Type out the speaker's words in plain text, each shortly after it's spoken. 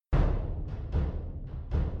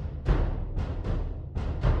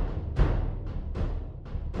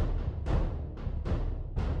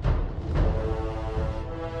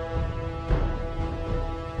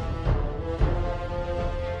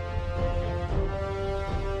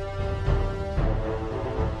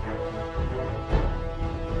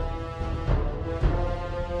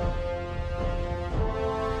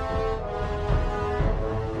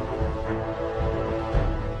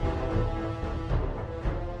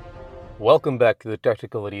Welcome back to the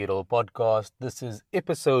Tactical Reroll podcast. This is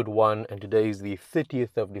episode 1, and today is the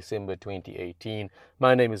 30th of December 2018.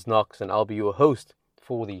 My name is Knox, and I'll be your host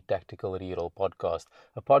for the Tactical Reroll podcast,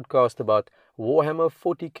 a podcast about Warhammer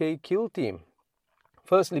 40k Kill Team.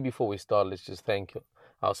 Firstly, before we start, let's just thank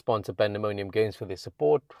our sponsor Pandemonium Games for their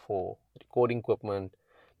support for recording equipment,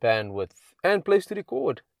 bandwidth, and place to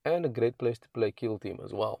record, and a great place to play Kill Team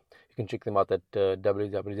as well. You can check them out at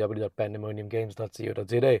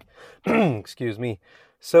www.pandemoniumgames.co.za. Excuse me.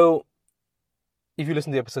 So, if you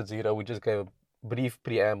listen to episode 0, we just gave a brief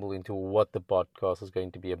preamble into what the podcast is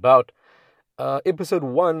going to be about. Episode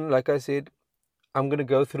 1, like I said, I'm going to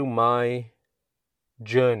go through my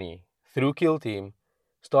journey through Kill Team,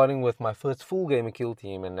 starting with my first full game of Kill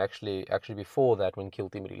Team, and actually before that, when Kill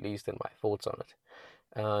Team released, and my thoughts on it.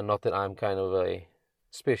 Not that I'm kind of a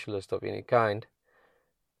specialist of any kind,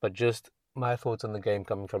 but just my thoughts on the game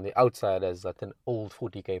coming from the outside as like an old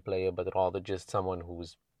 40k player, but rather just someone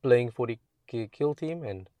who's playing 40k Kill Team,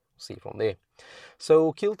 and see from there.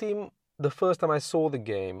 So Kill Team, the first time I saw the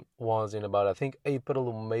game was in about, I think, April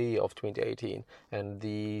or May of 2018, and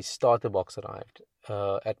the starter box arrived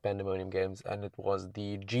at Pandemonium Games, and it was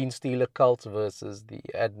the Genestealer Cult versus the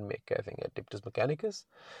Admech, I think, Adeptus Mechanicus.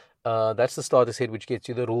 That's the starter set, which gets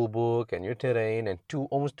you the rule book and your terrain and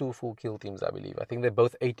almost two full kill teams, I believe. I think they're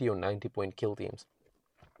both 80 or 90 point kill teams.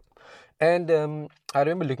 And I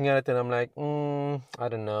remember looking at it and I'm like, I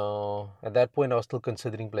don't know. At that point, I was still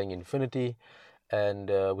considering playing Infinity,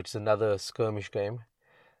 and which is another skirmish game.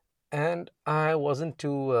 And I wasn't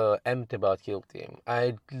too amped about Kill Team.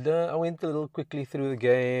 I went a little quickly through the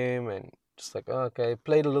game and just like, okay,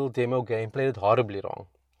 played a little demo game, played it horribly wrong,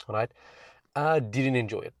 right? I didn't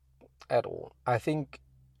enjoy it at all. I think,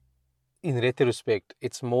 in retrospect,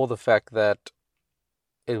 it's more the fact that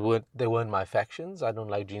they weren't my factions. I don't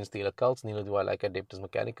like Genestealer cults, neither do I like Adeptus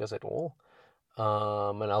Mechanicus at all.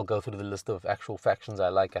 And I'll go through the list of actual factions I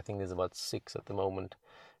like. I think there's about 6 at the moment,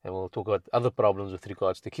 and we'll talk about other problems with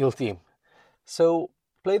regards to Kill Team. So,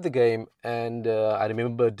 played the game, and I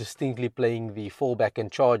remember distinctly playing the fall back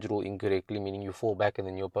and charge rule incorrectly, meaning you fall back and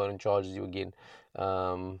then your opponent charges you again.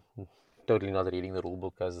 Totally not reading the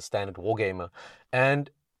rulebook as a standard wargamer.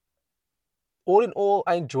 And all in all,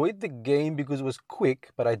 I enjoyed the game because it was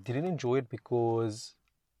quick, but I didn't enjoy it because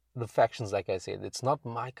the factions, like I said, it's not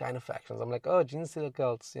my kind of factions. I'm like, oh, Genestealer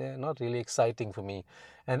cults, yeah, not really exciting for me.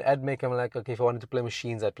 And Admech, I'm like, okay, if I wanted to play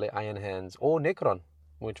machines, I'd play Iron Hands or Necron,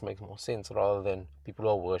 which makes more sense rather than people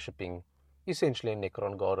who are worshipping essentially a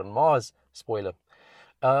Necron god on Mars. Spoiler.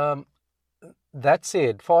 That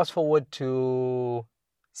said, fast forward to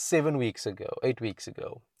 8 weeks ago,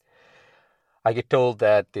 I get told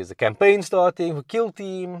that there's a campaign starting for Kill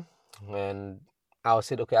Team, and I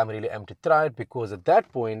said, okay, I'm really amped to try it, because at that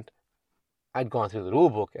point, I'd gone through the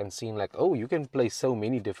rulebook and seen like, oh, you can play so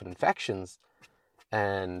many different factions,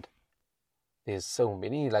 and there's so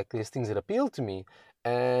many, like, there's things that appeal to me,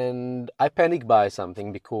 and I panic buy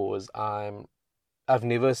something because I've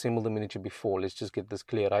never assembled a miniature before. Let's just get this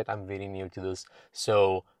clear, right? I'm very new to this,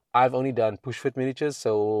 so I've only done push fit miniatures.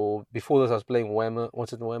 So before this, I was playing Warhammer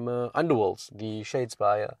Underworlds, the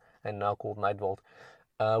Shadespire, and now called Nightvault,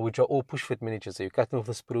 which are all push fit miniatures. So you cut them off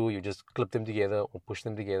the sprue, you just clip them together or push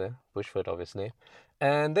them together, push fit obviously,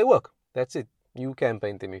 and they work. That's it. You can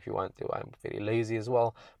paint them if you want to. I'm very lazy as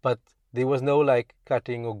well, but there was no like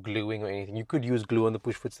cutting or gluing or anything. You could use glue on the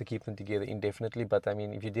push fits to keep them together indefinitely, but I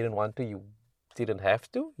mean, if you didn't want to, you didn't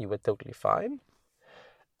have to. You were totally fine.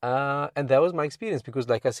 And that was my experience, because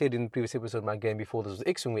like I said in the previous episode, my game before this was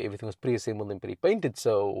X-Wing, where everything was pre-assembled and pre-painted,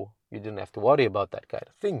 so you didn't have to worry about that kind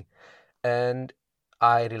of thing. And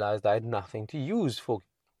I realized I had nothing to use for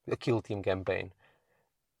a Kill Team campaign.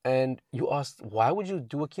 And you asked, why would you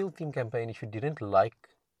do a Kill Team campaign if you didn't like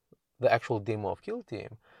the actual demo of Kill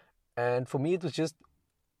Team? And for me,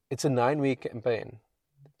 it's a 9-week campaign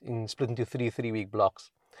split into 3 3-week blocks.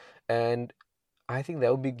 And I think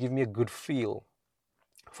that would give me a good feel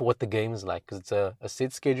for what the game is like, because it's a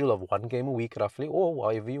set schedule of 1 game a week roughly, or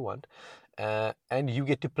however you want, and you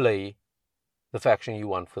get to play the faction you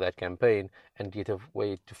want for that campaign and get a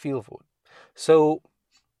way to feel for it. So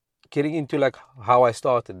getting into like how I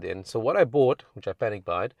started then. So what I bought, which I panic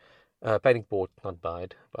bought, not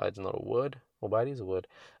buyed, buyed's not a word, or buyed is a word.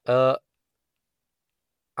 I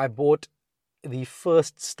bought the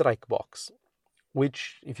first strike box,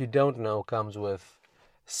 which, if you don't know, comes with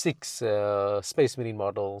 6 Space Marine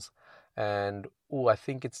models, and I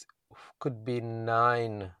think could be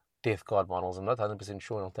 9 Death Guard models. I'm not 100%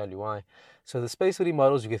 sure, and I'll tell you why. So the Space Marine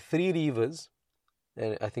models, you get 3 Reavers,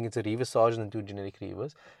 and I think it's a Reaver Sergeant and 2 generic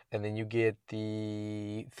Reavers. And then you get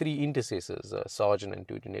the 3 intercessors, Sergeant and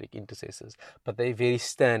 2 generic intercessors. But they're very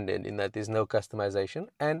standard in that there's no customization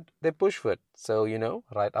and they push fit. So,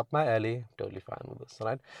 right up my alley, totally fine with this,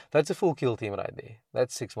 right? That's a full kill team right there.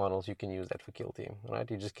 That's 6 models. You can use that for kill team, right?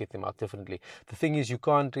 You just get them out differently. The thing is, you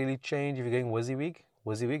can't really change if you're going WYSIWYG.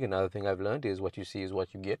 WYSIWYG, another thing I've learned is what you see is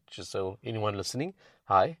what you get. Just so anyone listening,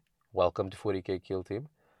 hi, welcome to 40k kill team.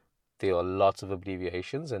 There are lots of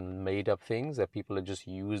abbreviations and made up things that people have just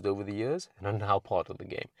used over the years and are now part of the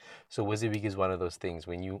game. So WYSIWYG is one of those things.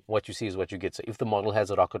 What you see is what you get. So if the model has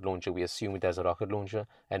a rocket launcher, we assume it has a rocket launcher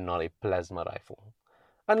and not a plasma rifle.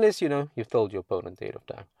 Unless, you've told your opponent ahead of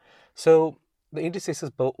time. So the intercessors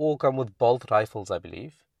all come with bolt rifles, I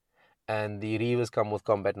believe. And the Reavers come with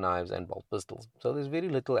combat knives and bolt pistols. So there's very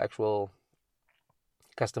little actual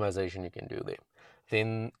customization you can do there.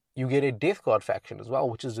 Then you get a Death Guard faction as well,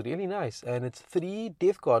 which is really nice. And it's 3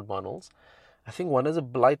 Death Guard models. I think one has a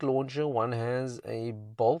blight launcher, one has a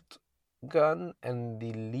bolt gun, and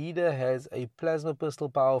the leader has a plasma pistol,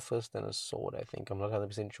 power fist, and a sword, I think. I'm not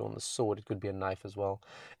 100% sure on the sword. It could be a knife as well.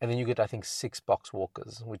 And then you get, I think, 6 box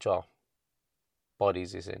walkers, which are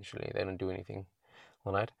bodies, essentially. They don't do anything.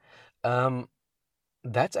 All right.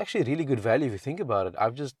 That's actually really good value if you think about it.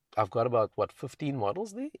 I've got about 15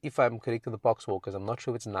 models there, if I'm correct in the box walkers. I'm not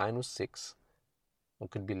sure if it's 9 or 6. Or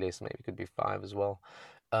could be less, maybe it could be 5 as well.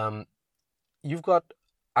 I got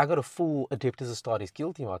a full Adeptus Astartes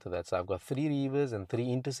kill team out of that. So I've got 3 Reavers and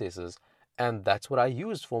 3 intercessors, and that's what I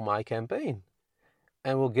used for my campaign.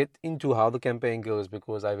 And we'll get into how the campaign goes,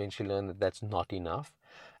 because I eventually learned that that's not enough.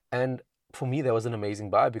 And for me, that was an amazing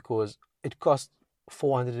buy because it cost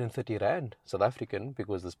 430 Rand, South African,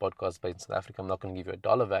 because this podcast is based in South Africa. I'm not going to give you a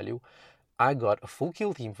dollar value. I got a full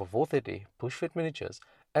kill team for 430, push fit miniatures,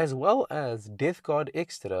 as well as Death Guard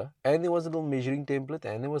extra, and there was a little measuring template,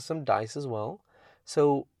 and there was some dice as well.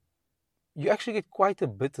 So you actually get quite a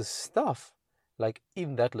bit of stuff, like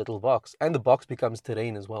in that little box. And the box becomes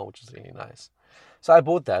terrain as well, which is really nice. So I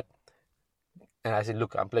bought that. And I said,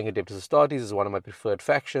 look, I'm playing Adeptus Astartes. It's one of my preferred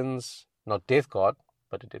factions. Not Death Guard,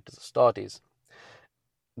 but Adeptus Astartes.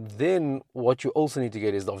 Then what you also need to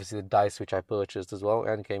get is obviously the dice, which I purchased as well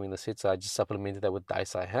and came in the set. So I just supplemented that with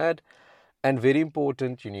dice I had. And very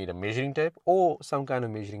important, you need a measuring tape or some kind of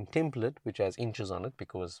measuring template which has inches on it,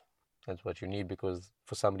 because that's what you need, because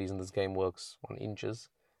for some reason this game works on inches.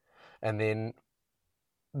 And then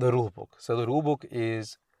the rulebook. So the rulebook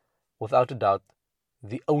is, without a doubt,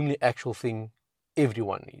 the only actual thing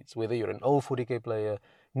everyone needs. Whether you're an old 40k player,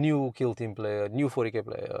 new kill team player, new 40k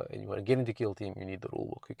player, and you want to get into kill team, you need the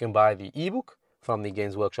rulebook. You can buy the ebook from the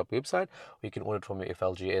Games Workshop website, or you can order it from your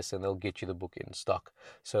FLGS and they'll get you the book in stock.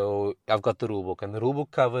 So I've got the rulebook, and the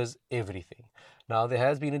rulebook covers everything. Now there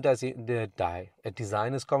has been a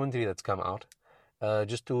designer's commentary that's come out,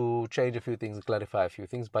 just to change a few things, clarify a few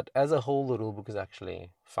things, but as a whole the rulebook is actually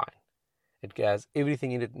fine. It has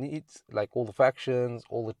everything in it needs, like all the factions,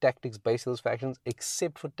 all the tactics based on those factions,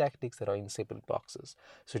 except for tactics that are in separate boxes.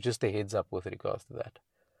 So just a heads up with regards to that.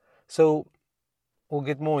 So we'll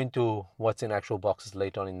get more into what's in actual boxes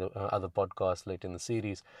later on in the other podcasts later in the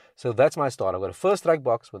series. So that's my start. I've got a first strike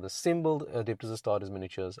box with assembled Adeptus Astartes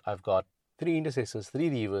miniatures. I've got 3 intercessors, 3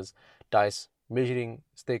 Reavers, dice, measuring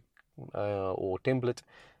stick or template,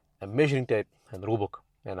 a measuring tape, and the rulebook.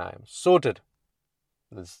 And I am sorted.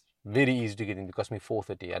 This very easy to get in. It cost me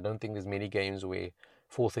 430. I don't think there's many games where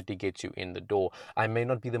 430 gets you in the door. I may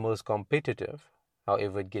not be the most competitive,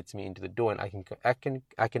 however, it gets me into the door, and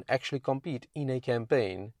I can actually compete in a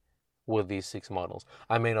campaign with these 6 models.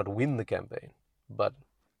 I may not win the campaign, but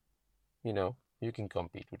you can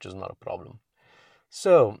compete, which is not a problem.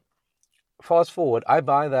 So fast forward, I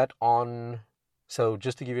buy that on. So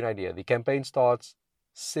just to give you an idea, the campaign starts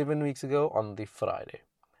 7 weeks ago on the Friday.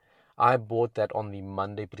 I bought that on the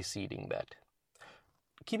Monday preceding that.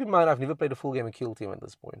 Keep in mind, I've never played a full game of Kill Team at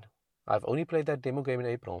this point. I've only played that demo game in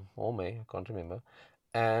April or May, I can't remember.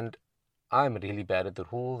 And I'm really bad at the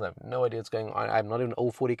rules. I have no idea what's going on. I'm not even an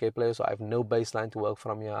old 40k player, so I have no baseline to work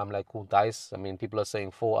from here. I'm like, cool, dice. I mean, people are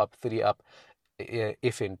saying 4 up, 3 up,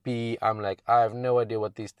 FNP. I'm like, I have no idea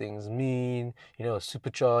what these things mean.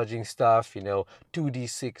 Supercharging stuff,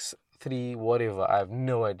 2d6, 3, whatever. I have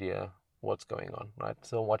no idea what's going on, right?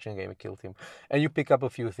 So I'm watching a game of Kill Team, and you pick up a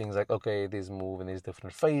few things like, okay, there's move and there's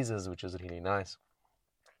different phases, which is really nice.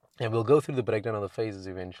 And we'll go through the breakdown of the phases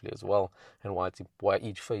eventually as well, and why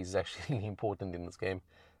each phase is actually really important in this game.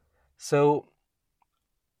 So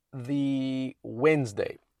the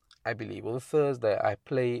Wednesday, I believe, or the Thursday, I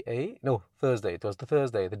play Thursday. It was the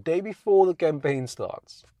Thursday, the day before the campaign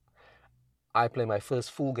starts. I play my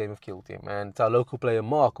first full game of Kill Team, and it's our local player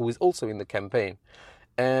Mark, who is also in the campaign.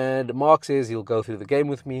 And Mark says he'll go through the game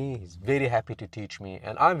with me. He's very happy to teach me,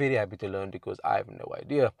 and I'm very happy to learn because I have no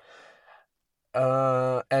idea.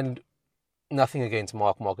 And nothing against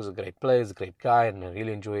Mark. Mark is a great player, he's a great guy, and I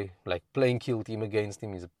really enjoy like playing Kill Team against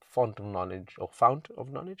him. He's a font of knowledge, or fount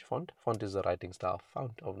of knowledge. Font is a writing style.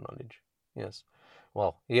 Fount of knowledge. Yes.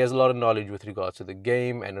 Well, he has a lot of knowledge with regards to the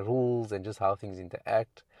game and rules and just how things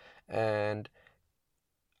interact. And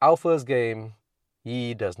our first game,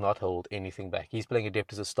 he does not hold anything back. He's playing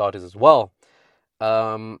Adeptus as starters as well.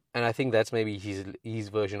 And I think that's maybe his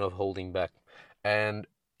version of holding back. And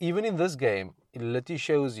even in this game, it literally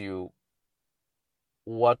shows you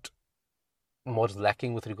what was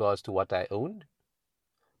lacking with regards to what I owned,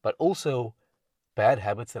 but also bad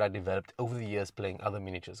habits that I developed over the years playing other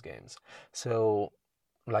miniatures games. So,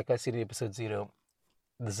 like I said in episode 0,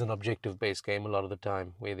 this is an objective-based game a lot of the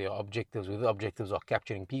time, where there are objectives, where the objectives are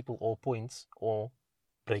capturing people or points, or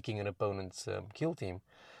breaking an opponent's kill team,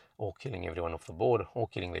 or killing everyone off the board, or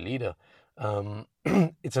killing the leader.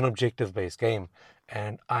 It's an objective-based game,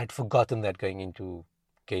 and I'd forgotten that going into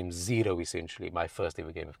game 0, essentially, my first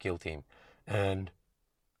ever game of Kill Team. And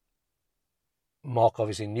Mark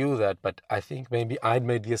obviously knew that, but I think maybe I'd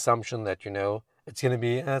made the assumption that, it's gonna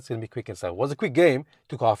be quick and stuff. It was a quick game,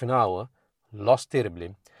 took half an hour, lost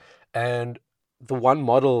terribly. And the one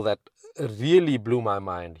model that really blew my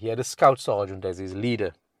mind, he had a scout sergeant as his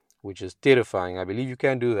leader, which is terrifying. I believe you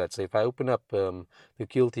can do that. So if I open up the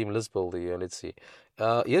Kill Team list builder here, let's see.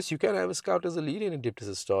 Yes, you can have a scout as a leader in Adeptus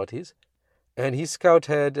Astartes. And his scout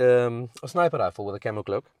had a sniper rifle with a camo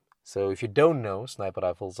cloak. So if you don't know, sniper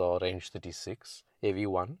rifles are range 36, heavy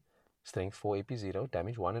 1, strength 4, AP 0,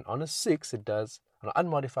 damage 1. And on a 6, it does, on an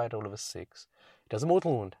unmodified roll of a 6, it does a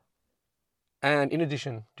mortal wound. And in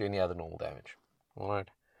addition to any other normal damage. Alright.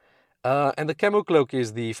 And the camo cloak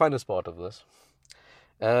is the funnest part of this.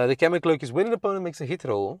 The camo cloak is when an opponent makes a hit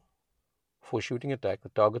roll for shooting attack, the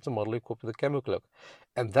target's a model equipped with a camo cloak.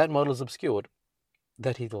 And that model is obscured.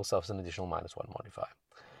 That hit roll suffers an additional -1 modifier.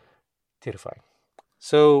 Terrifying.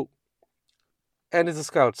 So, and it's a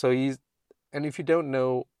scout, so and if you don't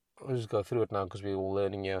know, I'll just go through it now because we're all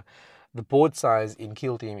learning here. The board size in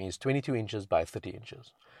Kill Team is 22 inches by 30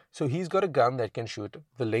 inches. So he's got a gun that can shoot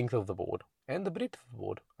the length of the board and the breadth of the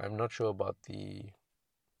board. I'm not sure about the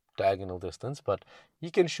diagonal distance, but he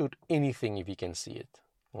can shoot anything if he can see it.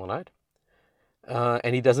 Alright?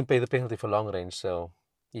 And he doesn't pay the penalty for long range, so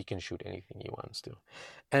he can shoot anything he wants to.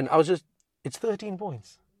 And it's 13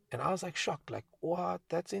 points. And I was like shocked, like, what?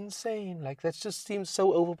 That's insane. Like, that just seems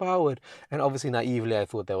so overpowered. And obviously, naively, I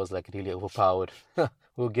thought that was like really overpowered.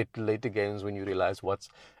 We'll get to later games when you realize what's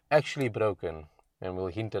actually broken. And we'll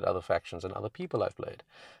hint at other factions and other people I've played.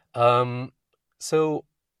 So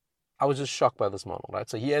I was just shocked by this model, right?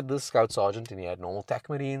 So he had this scout sergeant and he had normal TAC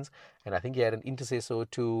Marines. And I think he had an intercessor or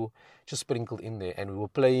two just sprinkled in there. And we were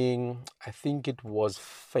playing, I think it was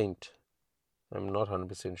Feint. I'm not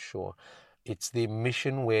 100% sure. It's the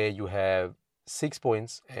mission where you have 6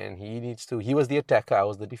 points and he was the attacker, I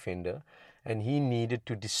was the defender, and he needed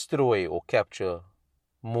to destroy or capture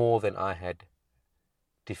more than I had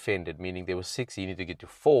defended, meaning there were 6, he needed to get to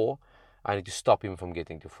 4. I need to stop him from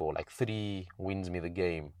getting to 4. Like 3 wins me the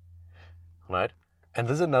game, right? And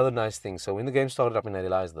this is another nice thing. So when the game started up and I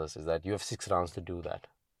realized this, is that you have 6 rounds to do that,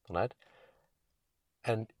 right?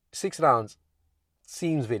 And 6 rounds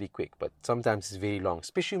seems very quick, but sometimes it's very long,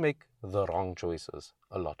 especially you make the wrong choices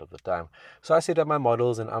a lot of the time. So I set up my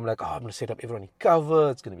models and I'm like, I'm going to set up everyone in cover.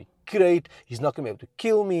 It's going to be great. He's not going to be able to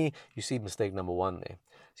kill me. You see mistake number 1 there.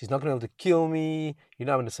 So he's not going to be able to kill me. I'm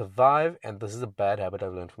going to survive. And this is a bad habit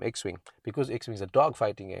I've learned from X-Wing. Because X-Wing is a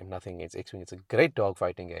dogfighting game, nothing against X-Wing. It's a great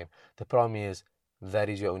dogfighting game. The problem is that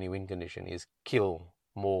is your only win condition, is kill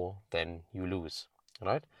more than you lose,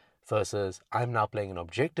 right? Versus I'm now playing an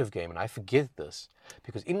objective game and I forget this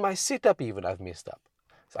because in my setup even I've messed up.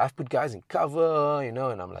 So I've put guys in cover, and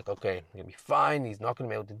I'm like, okay, I'm going to be fine. He's not going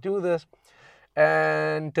to be able to do this.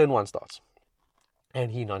 And turn 1 starts.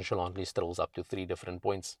 And he nonchalantly strolls up to 3 different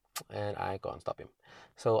points and I can't stop him.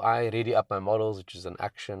 So I ready up my models, which is an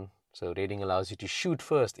action. So readying allows you to shoot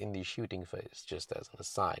first in the shooting phase, just as an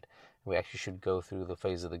aside. We actually should go through the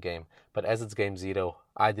phase of the game. But as it's game 0,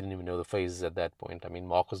 I didn't even know the phases at that point. I mean,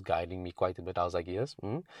 Mark was guiding me quite a bit. I was like, yes,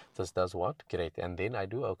 this does what? Great. And then I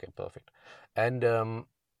do, okay, perfect. And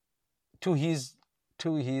to his,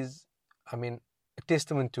 I mean, a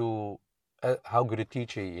testament to how good a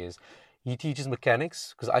teacher he is. He teaches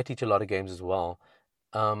mechanics, because I teach a lot of games as well.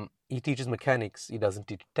 He teaches mechanics, he doesn't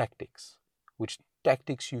teach tactics, which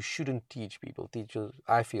tactics you shouldn't teach people.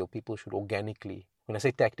 I feel people should organically, When I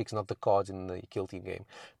say tactics, not the cards in the Kill Team game,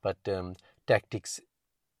 but tactics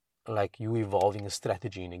like you evolving a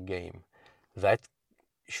strategy in a game. That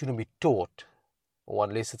shouldn't be taught, or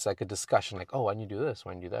unless it's like a discussion, like, oh, why don't you do this,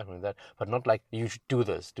 why don't you do that, why don't you do that, but not like you should do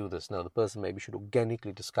this, do this. No, the person maybe should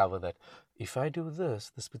organically discover that if I do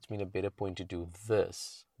this, this puts me in a better point to do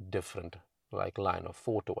this different, like line of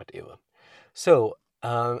thought or whatever. So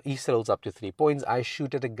he settles up to 3 points. I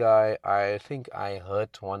shoot at a guy. I think I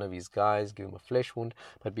hurt one of his guys, give him a flesh wound,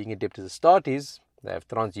 but being adept as a start is, they have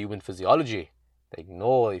transhuman physiology. They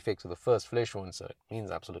ignore the effects of the first flesh wound, so it means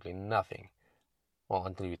absolutely nothing. Well,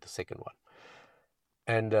 until you hit the second one.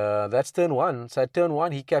 And that's turn one. So at turn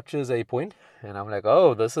one, he captures a point, and I'm like,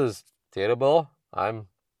 oh, this is terrible. I'm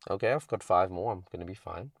okay. I've got 5 more. I'm gonna be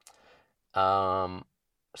fine.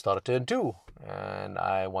 Start at turn 2, and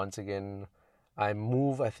I once again I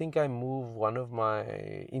think I move one of my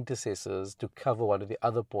intercessors to cover one of the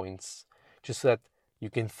other points, just so that you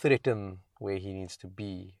can threaten where he needs to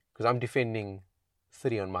be, because I'm defending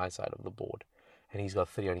 3 on my side of the board, and he's got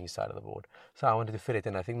 3 on his side of the board. So I wanted to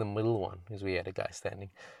threaten, I think the middle one is where he had a guy standing.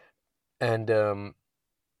 And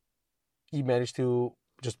he managed to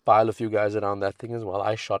just pile a few guys around that thing as well.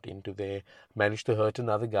 I shot into there, managed to hurt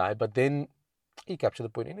another guy, but then he captured the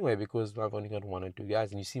point anyway, because I've only got 1 or 2 guys,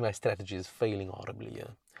 and you see my strategy is failing horribly here.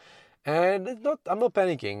 And I'm not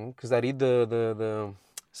panicking, because I read the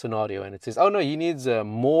scenario, and it says, oh no, he needs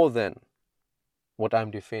more than what I'm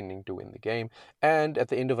defending to win the game. And at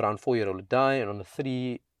the end of round 4, you roll a die, and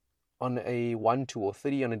on a 1, 2, or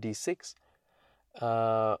 3 on a d6,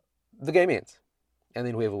 the game ends. And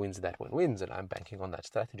then whoever wins that one wins, and I'm banking on that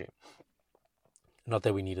strategy. Not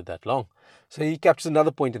that we needed that long. So he captures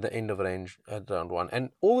another point at the end of range at round 1.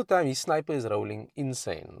 And all the time, his sniper is rolling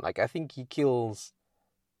insane. Like, I think he kills,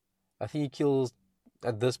 at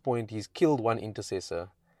this point, he's killed 1 intercessor,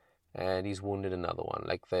 and he's wounded another one.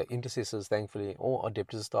 Like, the intercessors, thankfully, or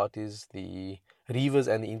Adept as a start, is the Reavers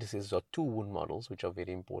and the intercessors are 2 wound models, which are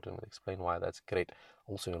very important. I'll explain why that's great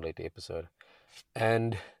also in a later episode.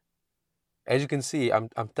 And as you can see, I'm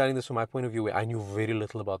telling this from my point of view, where I knew very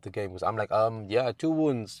little about the game. Because I'm like, yeah, 2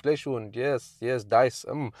 wounds, flesh wound, yes, dice,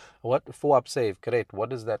 what, 4 up save, great. What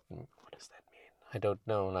does that mean? I don't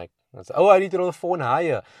know. Like, I need to roll a 4 and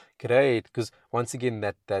higher, great. Because once again,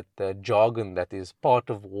 that jargon that is part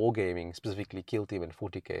of wargaming, specifically Kill Team and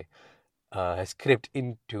 40k, has crept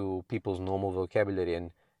into people's normal vocabulary, and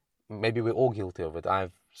maybe we're all guilty of it.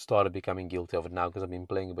 I've started becoming guilty of it now because I've been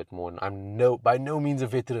playing a bit more, and I'm by no means a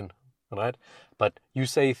veteran. Right? But you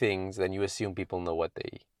say things, then you assume people know what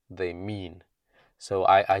they mean. So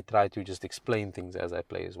I try to just explain things as I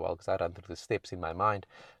play as well, because I run through the steps in my mind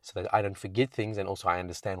so that I don't forget things, and also I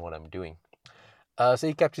understand what I'm doing. So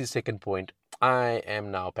he captures the second point. I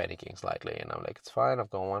am now panicking slightly, and I'm like, it's fine, I've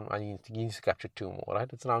got 1. I need to capture 2 more,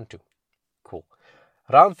 right? It's round 2. Cool.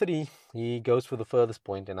 Round 3, he goes for the furthest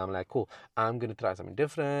point, and I'm like, cool, I'm going to try something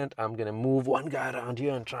different. I'm going to move 1 guy around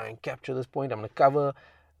here and try and capture this point. I'm going to cover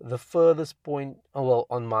the furthest point,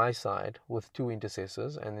 on my side with 2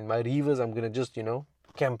 intercessors, and in my Reavers, I'm going to just,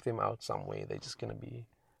 camp them out somewhere. They're just going to be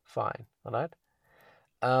fine, all right?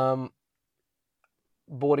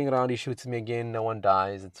 Boarding around, he shoots me again. No one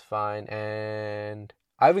dies. It's fine, and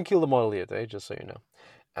I haven't killed the model yet, just so you know.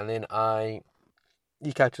 And then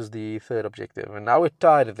he catches the 3rd objective, and now we're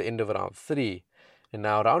tied at the end of round 3, and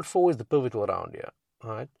now round 4 is the pivotal round here, all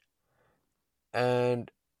right? And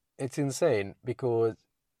it's insane, because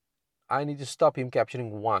I need to stop him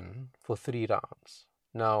capturing 1 for 3 rounds.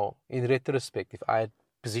 Now, in retrospect, if I had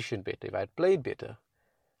positioned better, if I had played better,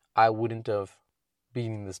 I wouldn't have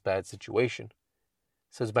been in this bad situation.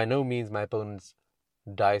 So it's by no means my opponent's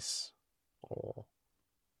dice or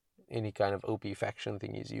any kind of OP faction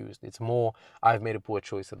thing he's used. It's more, I've made a poor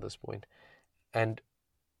choice at this point. And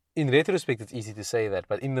in retrospect, it's easy to say that,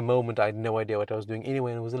 but in the moment, I had no idea what I was doing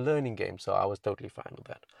anyway, and it was a learning game, so I was totally fine with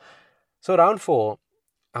that. So round 4,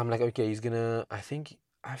 I'm like, okay,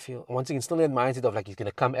 I feel, once again, still in that mindset of like, he's going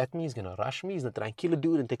to come at me, he's going to rush me, he's going to try and kill a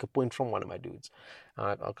dude and take a point from one of my dudes. I'm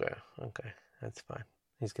like, okay, that's fine.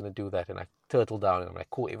 He's going to do that. And I turtle down, and I'm like,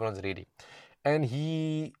 cool, everyone's ready. And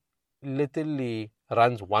he literally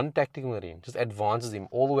runs 1 tactical marine, just advances him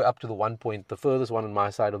all the way up to the 1 point, the furthest one on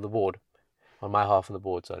my side of the board, on my half of the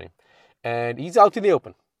board, sorry. And he's out in the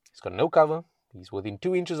open. He's got no cover. He's within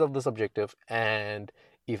 2 inches of this objective, and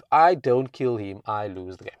if I don't kill him, I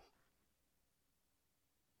lose the game.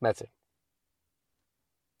 That's it.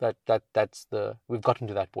 We've gotten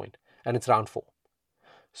to that point, and it's round 4.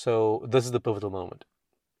 So this is the pivotal moment,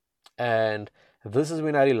 and this is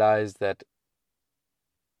when I realized that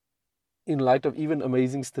in light of even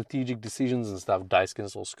amazing strategic decisions and stuff, dice can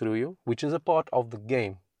still screw you, which is a part of the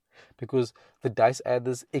game, because the dice add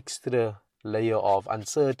this extra layer of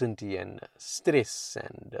uncertainty and stress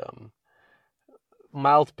and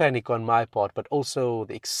mild panic on my part, but also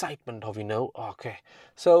the excitement of, okay.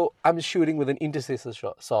 So I'm shooting with an intercessor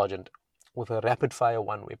sergeant with a rapid fire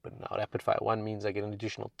 1 weapon. Now, rapid fire 1 means I get an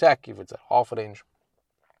additional attack if it's at half range.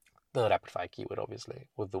 The rapid fire keyword, obviously,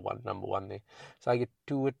 with the number 1 there. So I get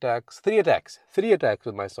 3 attacks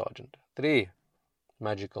with my sergeant. 3.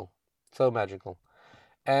 Magical. So magical.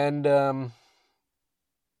 And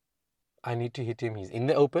I need to hit him. He's in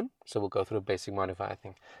the open, so we'll go through a basic modifier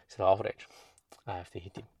thing. So half range. I have to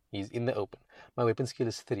hit him. He's in the open. My weapon skill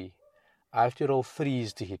is 3. I have to roll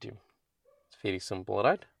 3s to hit him. It's very simple,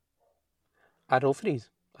 right? I roll 3s.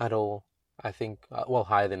 I roll, I think,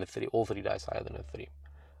 higher than a 3. All 3 dice higher than a 3.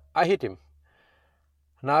 I hit him.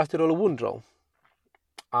 Now I have to roll a wound roll.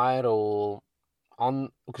 I roll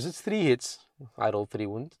because it's 3 hits, I roll 3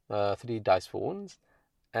 wounds, 3 dice for wounds,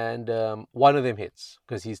 and one of them hits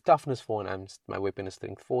because he's toughness 4 and my weapon is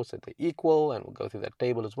strength 4, so they're equal, and we'll go through that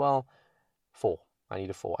table as well. 4. I need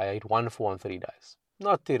a 4. I hit 1 4 on 3 dice.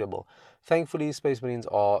 Not terrible. Thankfully, Space Marines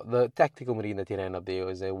are the tactical Marine that he ran up there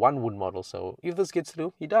is a 1 wound model, so if this gets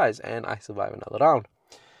through, he dies, and I survive another round.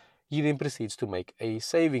 He then proceeds to make a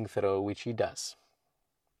saving throw, which he does.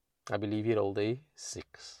 I believe he rolled a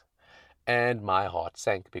 6. And my heart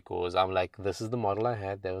sank because I'm like, this is the model I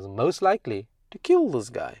had that was most likely to kill this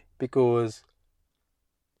guy because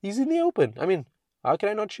he's in the open. I mean, how can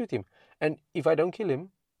I not shoot him? And if I don't kill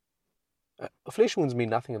him, flesh wounds mean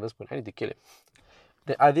nothing at this point. I need to kill him.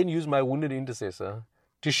 I then use my wounded intercessor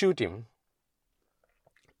to shoot him,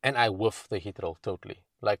 and I whiff the hit roll totally,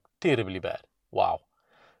 like terribly bad. Wow.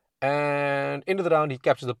 And end of the round, he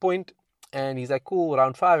captures the point, and he's like, cool,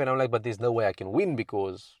 round 5. And I'm like, but there's no way I can win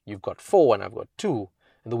because you've got 4 and I've got 2.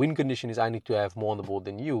 And the win condition is I need to have more on the board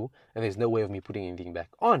than you, and there's no way of me putting anything back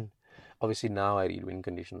on. Obviously, now I read win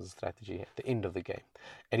conditions and strategy at the end of the game.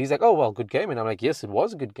 And he's like, oh, well, good game. And I'm like, yes, it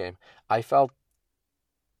was a good game.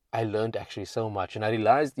 I learned actually so much. And I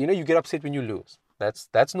realized, you get upset when you lose.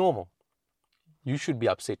 That's normal. You should be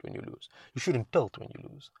upset when you lose. You shouldn't tilt when you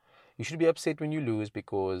lose. You should be upset when you lose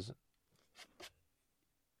because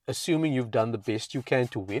assuming you've done the best you can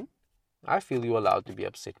to win, I feel you're allowed to be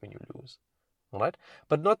upset when you lose. All right?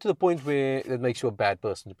 But not to the point where it makes you a bad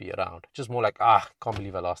person to be around. Just more like, can't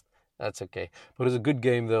believe I lost. That's okay. But it was a good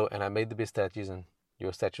game, though, and I made the best statues, and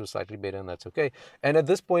your statue was slightly better, and that's okay. And at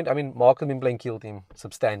this point, I mean, Mark has been playing Kill Team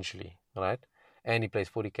substantially, all right? And he plays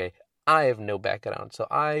 40k. I have no background, so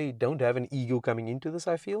I don't have an ego coming into this,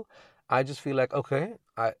 I feel. I just feel like, okay,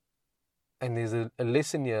 and there's a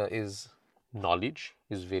lesson here is knowledge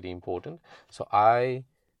is very important. So I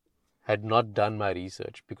had not done my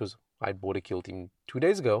research because I bought a Kill Team 2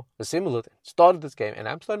 days ago, assembled it, started this game, and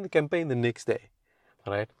I'm starting the campaign the next day,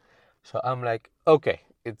 all right? So I'm like, okay,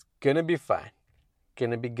 it's gonna be fine.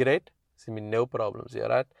 Gonna be great. It's gonna be no problems here,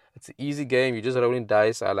 right? It's an easy game. You're just rolling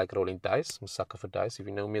dice. I like rolling dice. I'm a sucker for dice, if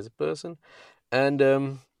you know me as a person.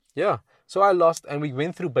 And yeah, so I lost, and we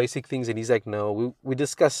went through basic things, and he's like, no, we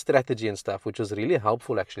discussed strategy and stuff, which was really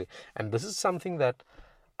helpful, actually. And this is something that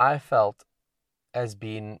I felt has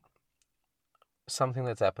been something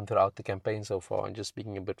that's happened throughout the campaign so far, and just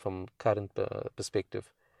speaking a bit from current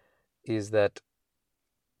perspective, is that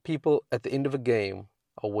people at the end of a game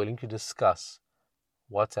are willing to discuss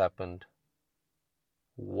what's happened,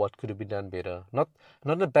 what could have been done better. Not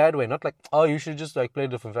in a bad way, not like, oh, you should just like play a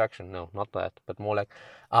different faction. No, not that, but more like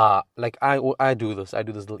I do this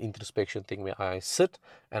little introspection thing where I sit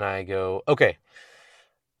and I go, okay,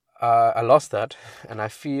 I lost that, and I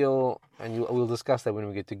feel, and we'll discuss that when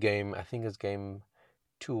we get to game, I think it's game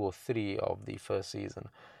 2 or 3 of the first season,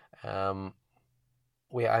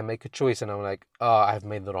 where I make a choice and I'm like, I've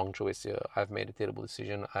made the wrong choice here. I've made a terrible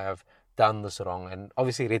decision. I have done this wrong. And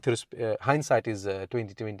obviously, hindsight is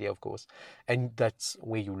 2020, of course. And that's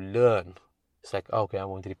where you learn. It's like, okay, I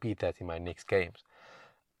want to repeat that in my next games.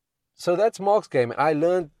 So that's Mark's game. And I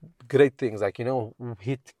learned great things like,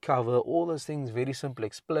 hit, cover, all those things, very simple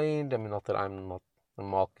explained. I mean, not that I'm not,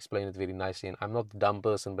 Mark explained it very nicely. And I'm not the dumb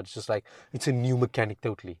person, but it's just like, it's a new mechanic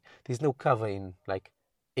totally. There's no cover in like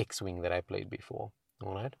X-Wing that I played before.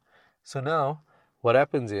 All right. So now what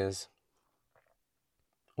happens is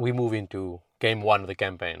we move into game 1 of the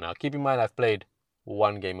campaign. Now, keep in mind, I've played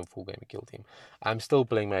 1 game of full game of Kill Team. I'm still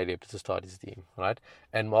playing my Adeptus to start his team, right?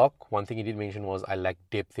 And Mark, one thing he did mention was I lack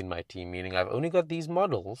depth in my team, meaning I've only got these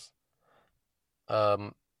models.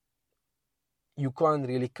 You can't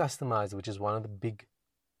really customize, which is one of the big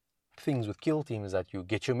things with kill team is that you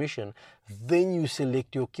get your mission, then you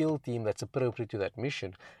select your kill team that's appropriate to that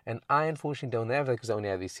mission. And I unfortunately don't have that because I only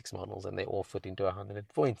have these 6 models and they all fit into 100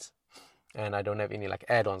 points. And I don't have any like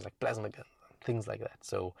add-ons like plasma gun, things like that.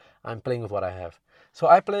 So I'm playing with what I have. So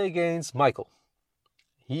I play against Michael.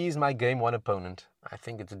 He's my game 1 opponent. I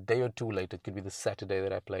think it's a day or 2 late. It could be the Saturday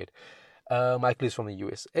that I played. Michael is from the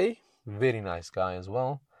USA. Very nice guy as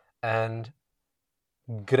well. And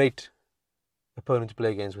great opponent to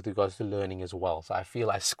play against with regards to learning as well. So I feel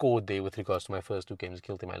I scored there with regards to my first 2 games.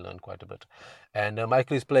 Kill team, I learned quite a bit. And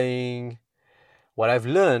Michael is playing... What I've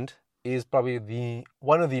learned is probably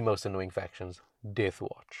one of the most annoying factions,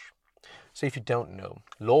 Deathwatch. So if you don't know,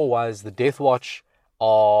 lore-wise, the Deathwatch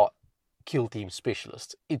are kill team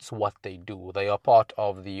specialists. It's what they do. They are part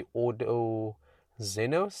of the Ordo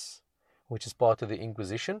Xenos, which is part of the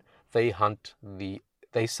Inquisition. They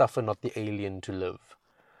suffer not the alien to live.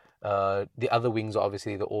 The other wings are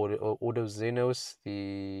obviously the Ordo Xenos.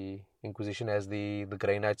 The Inquisition has the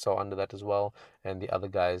Grey Knights are under that as well, and the other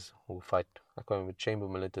guys who fight. I can't remember Chamber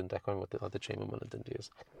Militant. I can't remember what the other Chamber Militant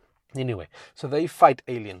is. Anyway, so they fight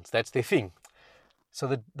aliens. That's their thing. So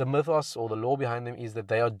the mythos or the lore behind them is that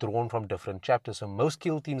they are drawn from different chapters. So most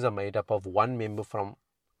kill teams are made up of one member from.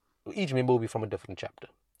 Each member will be from a different chapter,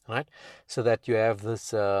 right? So that you have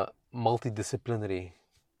this multidisciplinary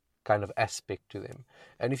kind of aspect to them.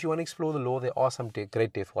 And if you want to explore the lore, there are some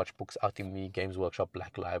great Deathwatch books out in the Games Workshop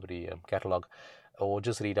Black Library catalog, or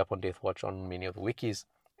just read up on Deathwatch on many of the wikis.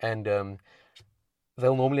 And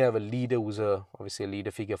they'll normally have a leader who's obviously a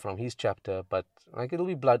leader figure from his chapter, but like it'll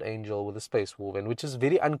be Blood Angel with a Space Wolf, which is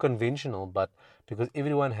very unconventional, but because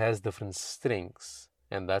everyone has different strengths,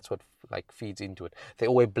 and that's what like feeds into it. They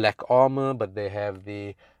all wear black armor, but they have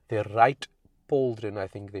their right pauldron, I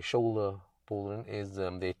think their shoulder pauldron is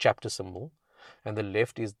their chapter symbol, and the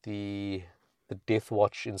left is the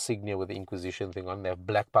Deathwatch insignia with the Inquisition thing on. They have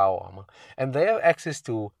black power armor, and they have access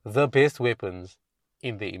to the best weapons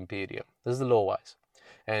in the Imperium. This is the lore-wise.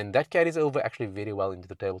 And that carries over actually very well into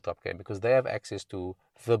the tabletop game because they have access to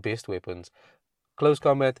the best weapons. Close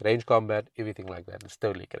combat, range combat, everything like that. It's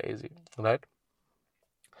totally crazy, right?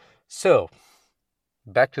 So,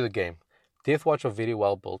 back to the game. Deathwatch are very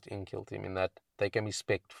well built in Kill Team in that they can be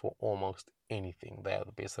spec'd for almost anything. They have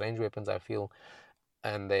the best range weapons, I feel,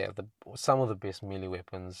 and they have some of the best melee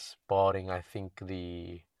weapons, barring, I think,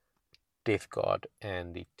 the Death Guard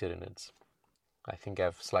and the Tyranids. I think I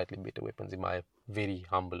have slightly better weapons in my very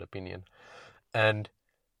humble opinion. And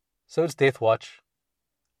so it's Deathwatch,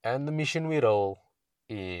 and the mission we roll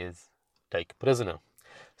is Take Prisoner.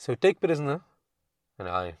 So Take Prisoner, and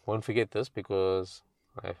I won't forget this because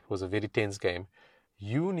it was a very tense game.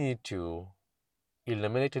 You need to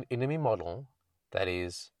eliminate an enemy model that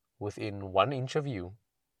is within 1 inch of you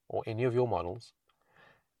or any of your models,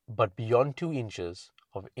 but beyond 2 inches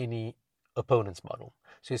of any opponent's model.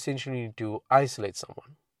 So essentially you need to isolate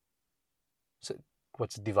someone. So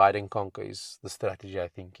what's divide and conquer is the strategy, I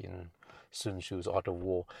think, in Sun Tzu's Art of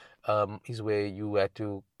War, is where you had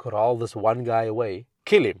to corral this one guy away,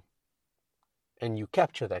 kill him, and you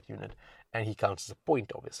capture that unit, and he counts as a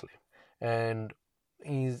point, obviously. And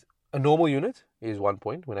he's a normal unit is 1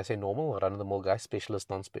 point. When I say normal, run-of-the-mill guy, specialist,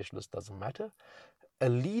 non-specialist, doesn't matter. A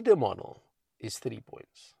leader model is 3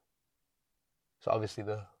 points. So obviously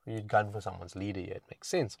you gun for someone's leader here, it makes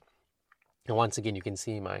sense. And once again, you can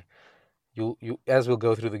see you as we'll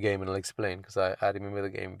go through the game and I'll explain because I remember the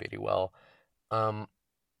game very well.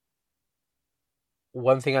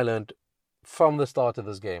 One thing I learned from the start of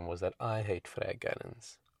this game was that I hate frag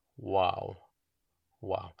cannons. Wow.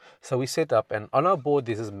 So we set up, and on our board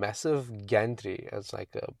there's this massive gantry. It's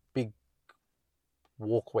like a big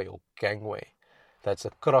walkway or gangway that's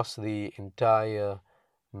across the entire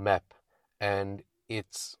map, and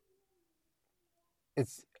it's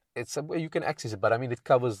you can access it, but I mean it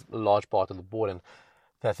covers a large part of the board, and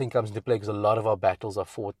that thing comes into play because a lot of our battles are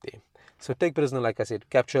fought there. So Take Prisoner, like I said,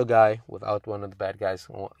 capture a guy without one of the bad guys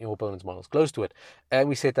or your opponent's models close to it, and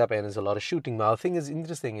we set up, and there's a lot of shooting. Now the thing is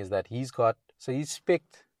interesting is that he's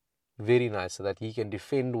spec'd very nice so that he can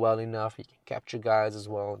defend well enough, he can capture guys as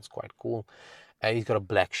well. It's quite cool. And he's got a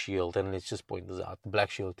black shield, and let's just point this out, the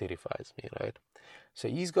black shield terrifies me, right? So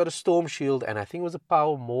he's got a storm shield, and I think it was a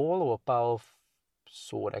power maul or a power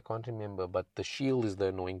sword, I can't remember, but the shield is the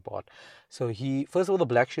annoying part. So first of all, the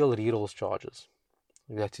black shield rerolls charges.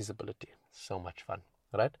 That's his ability. So much fun,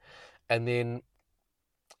 right? And then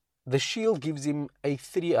the shield gives him a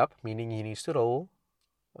 3 up, meaning he needs to roll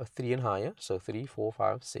a 3 and higher, so 3, 4,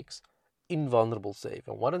 5, 6 invulnerable save.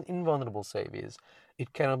 And what an invulnerable save is,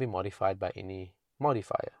 it cannot be modified by any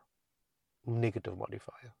modifier, negative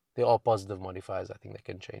modifier. There are positive modifiers, I think, that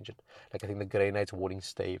can change it. Like, I think the Grey Knight's Warding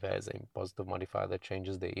Stave has a positive modifier that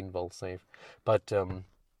changes their invul save. But,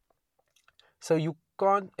 so you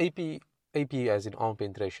can't, AP as in arm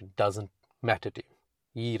penetration doesn't matter to him.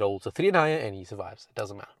 He rolls a 3 and higher and he survives. It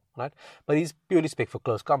doesn't matter, right? But he's purely spec for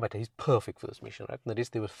close combat. He's perfect for this mission, right? And the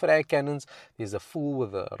rest, there were frag cannons. There's a fool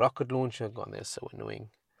with a rocket launcher. God, they're so annoying.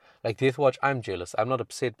 Like Deathwatch, I'm jealous. I'm not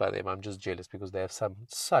upset by them. I'm just jealous because they have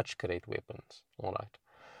such great weapons. All right.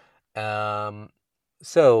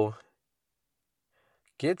 So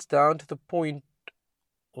gets down to the point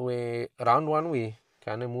where round one we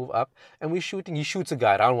kind of move up and we're shooting. He shoots a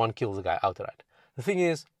guy. Round one kills a guy outright. The thing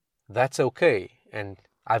is, that's okay. And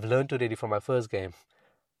I've learned already from my first game.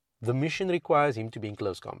 The mission requires him to be in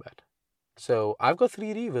close combat. So I've got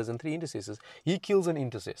 3 Reavers and 3 Intercessors. He kills an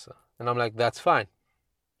Intercessor. And I'm like, that's fine.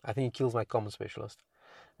 I think he kills my Combat Specialist.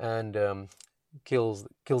 And kills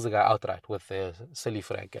the guy outright with the silly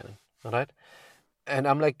frag cannon. Alright? And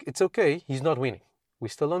I'm like, it's okay. He's not winning. We're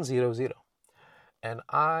still on 0-0. And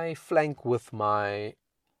I flank with my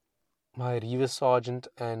Reaver Sergeant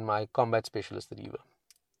and my Combat Specialist Reaver.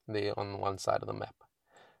 They're on one side of the map.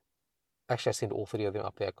 Actually, I sent all 3 of them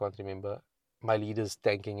up there. I can't remember. My leader's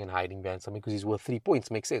tanking and hiding behind something because he's worth 3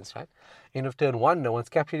 points. Makes sense, right? End of turn 1, no one's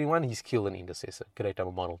capturing one. He's killed an Intercessor. Great, I'm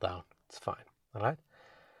a model down. It's fine. All right?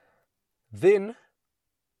 Then,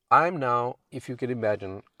 I'm now, if you can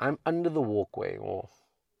imagine, I'm under the walkway or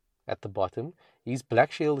at the bottom. His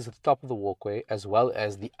Black Shield is at the top of the walkway, as well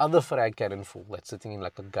as the other frag cannon fool that's sitting in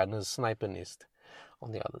like a gunner's sniper nest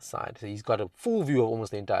on the other side. So he's got a full view of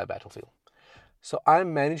almost the entire battlefield. So I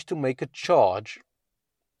managed to make a charge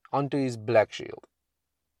onto his Black Shield.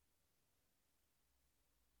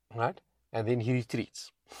 Right? And then he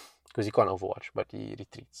retreats. Because he can't overwatch, but he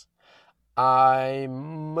retreats. I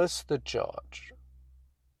missed the charge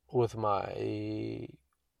with so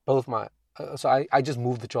I just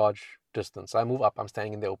moved the charge distance. I move up, I'm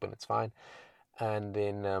standing in the open, it's fine. And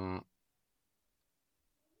then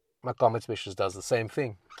my Combat Specialist does the same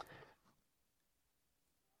thing.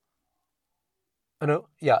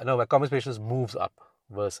 My Combat Specialist moves up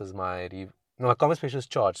versus my my Combat Specialist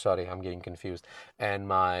charge, sorry, I'm getting confused. And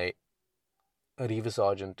my Reaver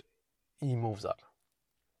Sergeant, he moves up.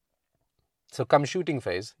 So come shooting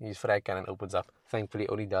phase, his frag cannon opens up. Thankfully,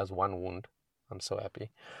 only does 1 wound. I'm so happy.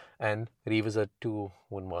 And Reavers are 2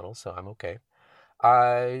 wound models, so I'm okay.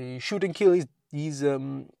 I shoot and kill his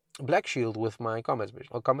Black Shield with my Combat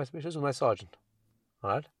Specialist, or Combat Specialist with my Sergeant.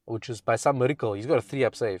 Right? Which is by some miracle, he's got a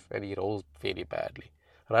 3-up save and he rolls very badly.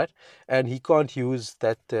 Right? And he can't use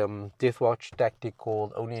that Deathwatch tactic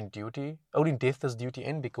called only in death does duty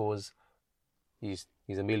end, because he's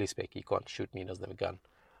a melee spec. He can't shoot me, he doesn't have a gun.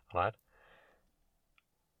 Right?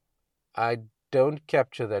 I don't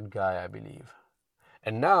capture that guy, I believe.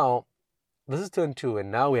 And now, this is turn 2,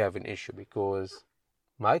 and now we have an issue because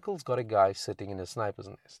Michael's got a guy sitting in a sniper's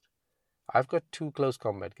nest. I've got 2 close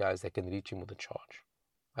combat guys that can reach him with a charge.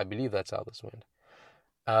 I believe that's how this went.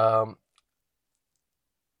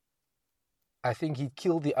 I think he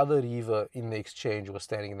killed the other Reaver in the exchange, who was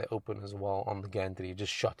standing in the open as well on the gantry. He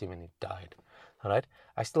just shot him and he died. Alright?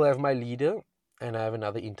 I still have my leader and I have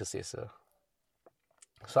another Intercessor.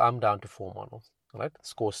 So I'm down to 4 models. Alright?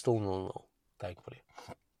 Score still 0-0, thankfully.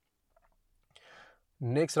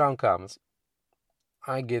 Next round comes.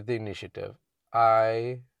 I get the initiative.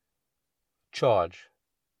 I charge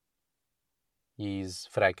his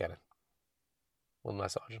frag cannon with my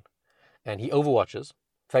Sergeant. And he overwatches.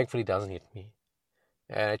 Thankfully, doesn't hit me.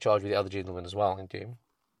 And I charge with the other gentleman as well into him.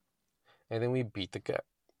 And then we beat the crap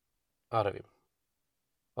out of him.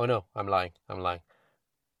 Oh no, I'm lying.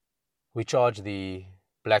 We charge the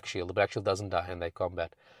Black Shield. The Black Shield doesn't die in that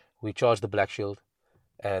combat. We charge the Black Shield,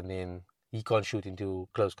 and then he can't shoot into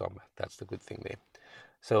close combat. That's the good thing there.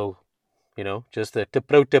 So, just a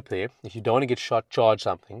pro tip there. If you don't want to get shot, charge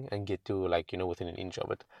something and get to within an inch of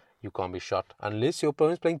it. You can't be shot unless your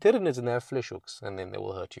opponent's playing Tyranids and they have flesh hooks, and then they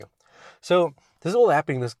will hurt you. So this is all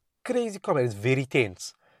happening. This crazy combat is very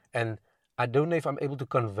tense, and I don't know if I'm able to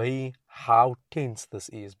convey how tense this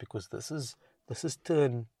is, because this is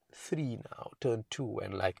turn 3 now, turn 2,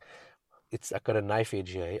 and I got a knife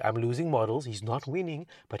edge here. I'm losing models. He's not winning,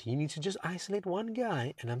 but he needs to just isolate one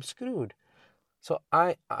guy, and I'm screwed. So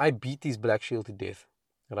I beat this Black Shield to death,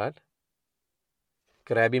 right?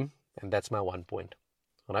 Grab him, and that's my 1 point.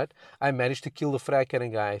 Right? I managed to kill the frag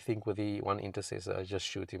cannon guy, I think, with the 1 Intercessor. I just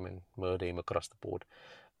shoot him and murder him across the board.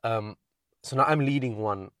 So now I'm leading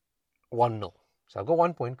 1-0. So I've got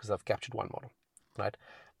 1 point because I've captured 1 model. Right?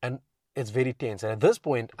 And it's very tense. And at this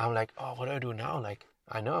point, I'm like, oh, what do I do now?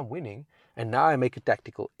 I know I'm winning. And now I make a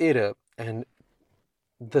tactical error. And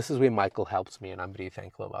this is where Michael helps me, and I'm really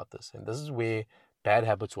thankful about this. And this is where bad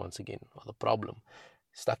habits, once again, are the problem.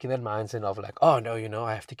 Stuck in that mindset of like, oh no,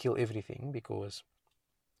 I have to kill everything because,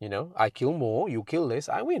 I kill more, you kill less,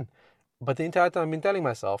 I win. But the entire time I've been telling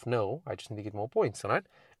myself, no, I just need to get more points, all right?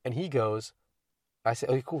 And he goes, I say,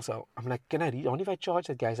 okay, cool. So I'm like, can I read? Only if I charge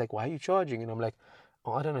that guy. He's like, why are you charging? And I'm like,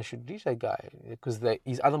 oh, I don't know, I should reach that guy. Because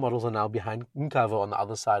his other models are now behind in cover on the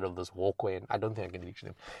other side of this walkway, and I don't think I can reach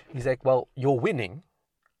them. He's like, well, you're winning,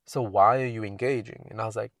 so why are you engaging? And I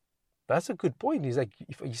was like, that's a good point. He's like,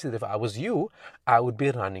 he said, if I was you, I would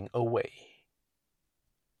be running away.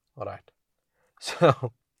 All right.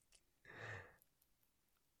 So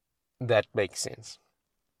that makes sense.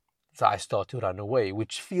 So I start to run away,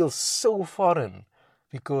 which feels so foreign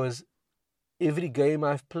because every game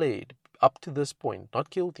I've played up to this point, not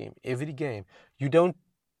Kill Team, every game, you don't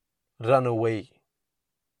run away.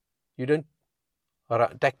 You don't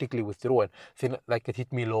tactically withdraw. And then, like, it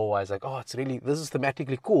hit me low. I was like, oh, this is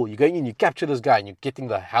thematically cool. You're going in, you capture this guy, and you're getting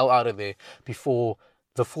the hell out of there before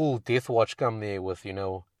the full Death Watch come there with,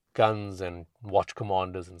 guns and watch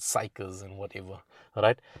commanders and psychers and whatever,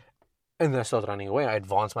 right? And then I start running away. I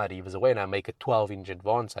advance my Reavers away, and I make a 12-inch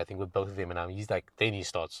advance, I think, with both of them. And he's like, then he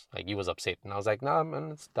starts, like, he was upset. And I was like, no,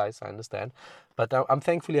 man, it's dice, I understand. But I'm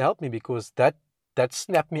thankfully helped me because that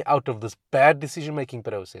snapped me out of this bad decision-making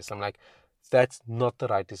process. I'm like, that's not the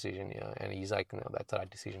right decision here. And he's like, no, that's the right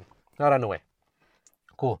decision. Now run away.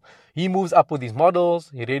 Cool. He moves up with his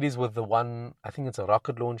models. He readies with the one, I think it's a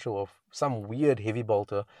rocket launcher or some weird heavy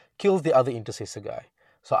bolter. Kills the other intercessor guy.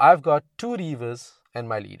 So I've got 2 Reavers and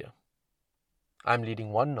my leader. I'm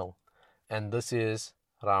leading 1-0. And this is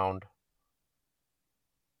round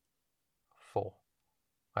 4,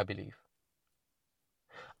 I believe.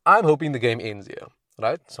 I'm hoping the game ends here,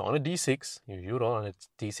 right? So on a d6, you roll on it.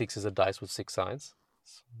 D6 is a dice with 6 sides.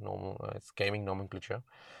 It's normal. It's gaming nomenclature.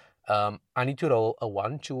 I need to roll a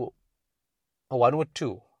 1 or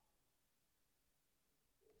 2.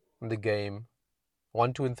 The game,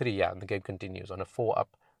 1, 2, and 3. Yeah, the game continues. On a 4 up,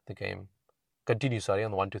 the game continues. Sorry, on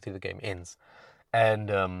the 1, 2, 3, the game ends.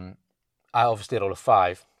 And I obviously roll a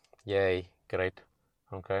 5. Yay, great.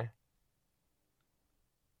 Okay.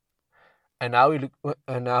 And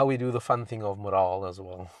now we do the fun thing of morale as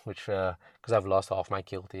well, which because I've lost half my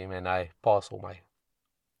kill team and I pass all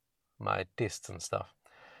my tests and stuff.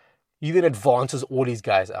 He then advances all these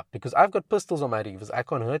guys up because I've got pistols on my Reavers. I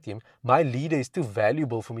can't hurt him. My leader is too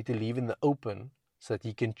valuable for me to leave in the open so that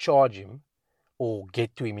he can charge him or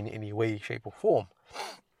get to him in any way, shape, or form.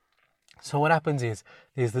 So what happens is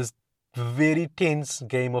there's this very tense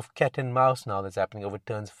game of cat and mouse now that's happening over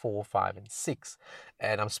turns 4, 5, and 6.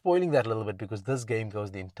 And I'm spoiling that a little bit because this game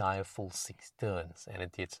goes the entire full 6 turns and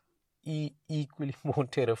it gets equally more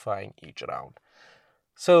terrifying each round.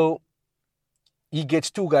 So he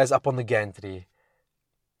gets 2 guys up on the gantry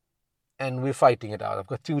and we're fighting it out. I've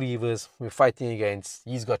got 2 Reavers, we're fighting against,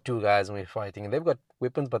 he's got 2 guys and we're fighting. And they've got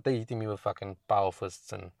weapons, but they're hitting me with fucking power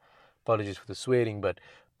fists and apologies for the swearing, but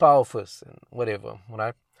power fists and whatever,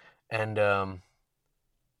 right? And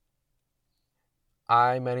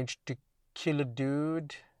I managed to kill a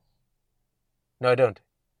dude. No, I don't.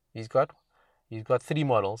 He's got 3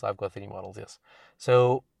 models. I've got 3 models, yes.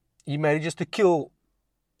 So he manages to kill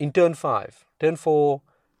in turn 5. Turn 4,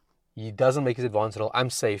 he doesn't make his advance roll. I'm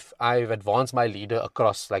safe. I've advanced my leader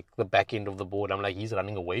across like the back end of the board. I'm like, he's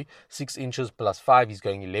running away. 6 inches plus 5, he's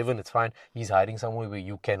going 11. It's fine. He's hiding somewhere where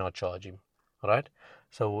you cannot charge him. All right?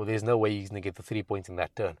 So there's no way he's going to get the 3 points in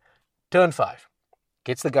that turn. Turn 5,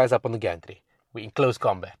 gets the guys up on the gantry. We're in close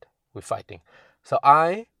combat. We're fighting. So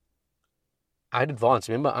I'd advance.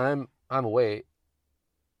 Remember, I'm away.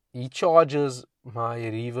 He charges my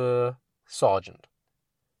Reaver Sergeant,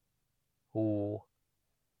 who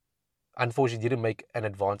unfortunately didn't make an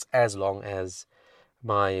advance as long as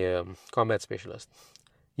my combat specialist.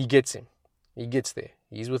 He gets him. He gets there.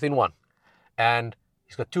 He's within 1. And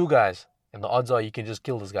he's got 2 guys. And the odds are you can just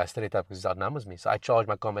kill this guy straight up because he outnumbers me. So I charge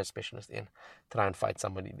my combat specialist in, try and fight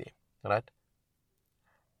somebody there. Right?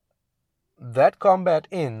 That combat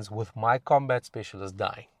ends with my combat specialist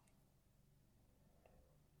dying.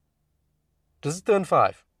 This is turn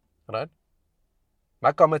 5. Right?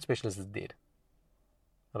 My combat specialist is dead.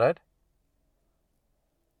 Right?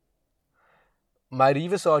 My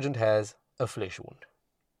Reaver Sergeant has a flesh wound.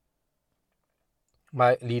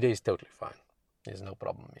 My leader is totally fine. There's no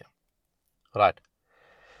problem here. Right.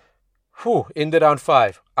 Ended round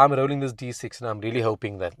 5. I'm rolling this d6 and I'm really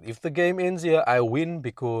hoping that if the game ends here, I win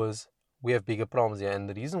because we have bigger problems here. And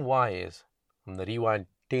the reason why is, I'm going to rewind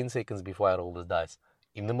 10 seconds before I roll this dice.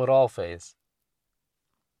 In the morale phase,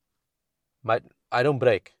 I don't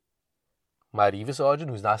break. my Reaver Sergeant,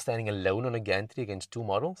 who's now standing alone on a gantry against 2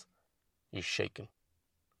 models, is shaken.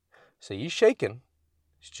 So he's shaken.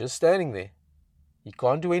 He's just standing there. He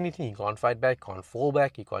can't do anything. He can't fight back, can't fall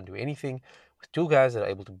back. He can't do anything. With 2 guys that are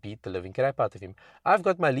able to beat the living crap out of him. I've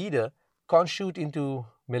got my leader, can't shoot into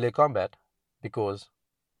melee combat because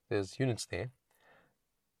there's units there.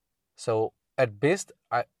 So at best,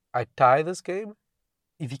 I tie this game.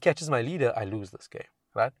 If he catches my leader, I lose this game,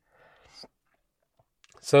 right?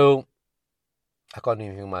 So I can't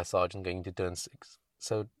even feel my sergeant going to turn 6.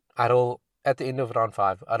 So I roll at the end of round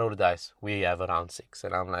 5. I roll the dice. We have a round 6,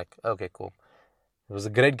 and I'm like, okay, cool. It was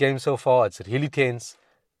a great game so far. It's really tense.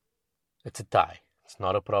 It's a tie. It's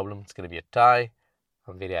not a problem. It's going to be a tie.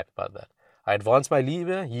 I'm very happy about that. I advance my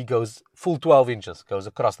lever. He goes full 12 inches, goes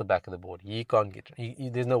across the back of the board. He can't get.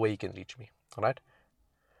 There's no way he can reach me. All right.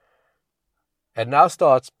 And now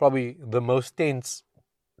starts probably the most tense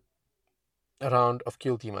round of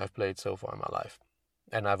Kill Team I've played so far in my life,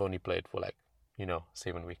 and I've only played for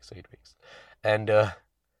 7 weeks, 8 weeks, and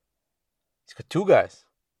he's got 2 guys,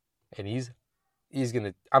 and he's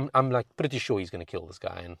gonna. I'm like pretty sure he's gonna kill this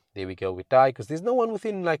guy, and there we go. We tie because there's no one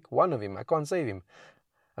within like 1 of him. I can't save him.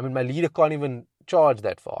 I mean, my leader can't even charge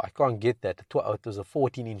that far. I can't get that. It was a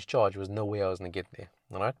 14-inch charge. There was no way I was gonna get there.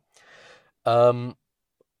 All right.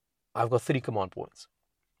 I've got 3 command points.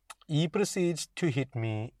 He proceeds to hit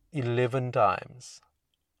me 11 times.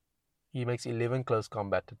 He makes 11 close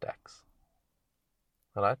combat attacks.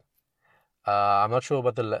 All right. I'm not sure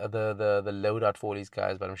about the loadout for these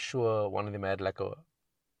guys, but I'm sure one of them had like a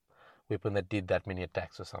weapon that did that many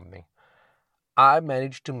attacks or something. I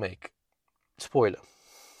managed to make, spoiler,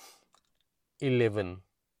 11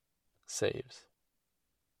 saves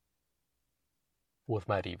with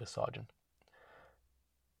my Reaver Sergeant.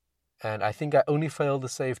 And I think I only failed the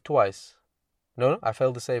save twice. No, I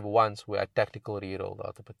failed the save once where I tactical rerolled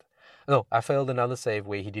out of it. No, I failed another save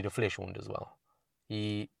where he did a flesh wound as well.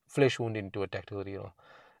 He flesh wound into a tactical reroll.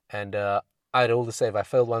 And I rolled the save. I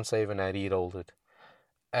failed one save and I rerolled it.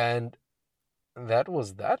 And that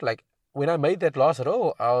was that. Like, when I made that last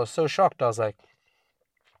roll, I was so shocked. I was like,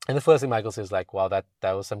 and the first thing Michael says, like, wow, that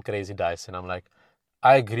was some crazy dice. And I'm like,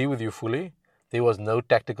 I agree with you fully. There was no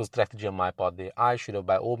tactical strategy on my part there. I should have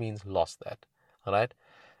by all means lost that. All right.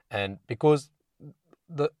 And because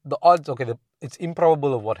the odds, okay, it's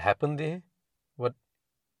improbable of what happened there, but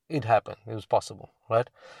it happened. It was possible, right?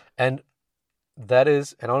 And that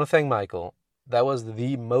is, and I want to thank Michael, that was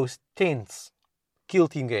the most tense Kill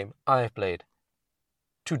Team game I have played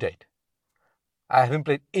to date. I haven't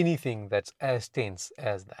played anything that's as tense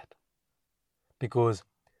as that. Because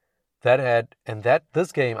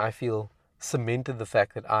this game, I feel, cemented the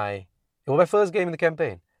fact that my first game in the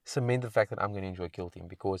campaign, cemented the fact that I'm going to enjoy Kill Team,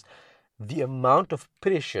 because the amount of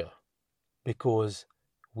pressure, because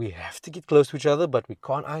we have to get close to each other, but we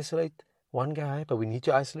can't isolate one guy, but we need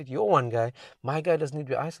to isolate your one guy. My guy doesn't need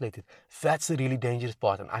to be isolated. That's the really dangerous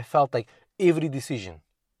part. And I felt like every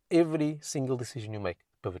single decision you make,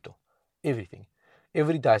 pivotal. Everything.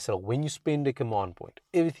 Every dice roll, when you spend a command point,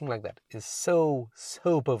 everything like that is so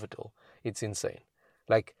pivotal. It's insane.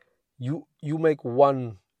 Like, you make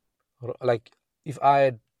one, like, if I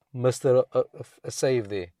had missed a save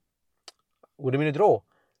there, would have been a draw,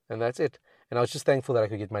 and that's it. And I was just thankful that I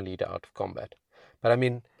could get my leader out of combat. But I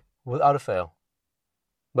mean, without a fail,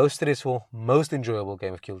 most stressful, most enjoyable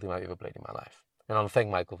game of Kill Team I've ever played in my life. And I'll thank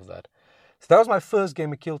Michael for that. So that was my first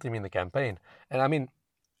game of Kill Team in the campaign. And I mean,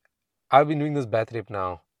 I've been doing this bat rep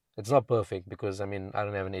now. It's not perfect because, I mean, I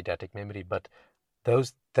don't have an eidetic memory, but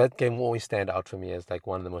that game will always stand out for me as like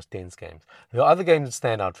one of the most tense games. There are other games that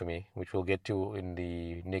stand out for me, which we'll get to in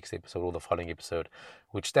the next episode or the following episode,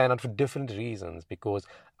 which stand out for different reasons, because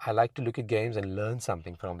I like to look at games and learn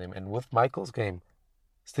something from them. And with Michael's game,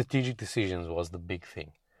 strategic decisions was the big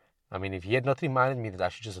thing. I mean, if he had not reminded me that I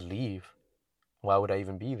should just leave, why would I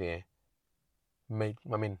even be there?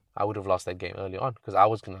 I mean, I would have lost that game early on, because I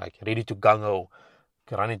was ready to gung-ho,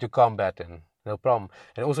 run into combat and no problem.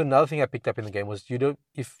 And also another thing I picked up in the game was,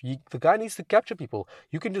 if the guy needs to capture people,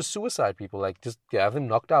 you can just suicide people, like just have them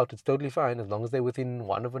knocked out. It's totally fine. As long as they're within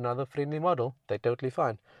one of another friendly model, they're totally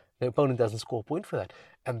fine. The opponent doesn't score a point for that.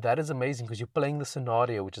 And that is amazing, because you're playing the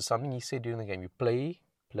scenario, which is something he said during the game. You play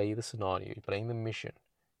the scenario, you're playing the mission.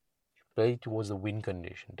 You play towards the win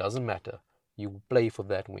condition. Doesn't matter. You play for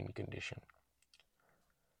that win condition.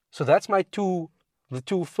 So that's the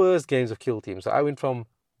two first games of Kill Team. So I went from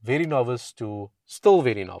very novice to still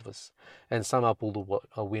very novice, and somehow pulled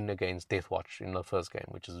a win against Deathwatch in the first game,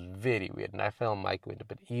 which is very weird. And I felt Mike went a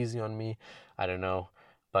bit easy on me. I don't know.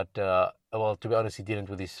 But well, to be honest, he didn't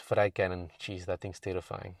with his frag cannon. Jeez, that thing's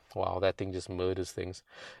terrifying. Wow, that thing just murders things.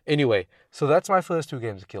 Anyway, so that's my first two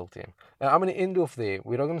games of Kill Team. I'm gonna end off there.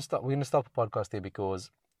 We're not gonna stop. We're gonna stop the podcast there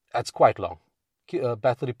because it's quite long.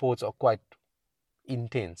 Battle reports are quite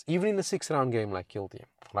intense, even in a 6-round game like Kill Team,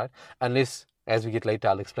 right? Unless, as we get later,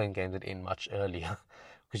 I'll explain games that end much earlier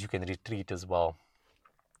because you can retreat as well.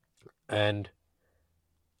 And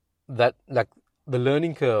that, like, the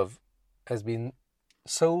learning curve has been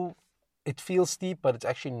so, it feels steep, but it's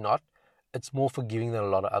actually not. It's more forgiving than a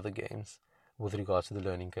lot of other games with regards to the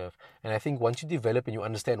learning curve. And I think once you develop and you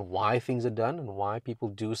understand why things are done and why people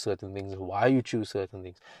do certain things, why you choose certain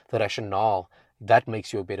things, the rationale, that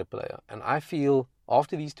makes you a better player. And I feel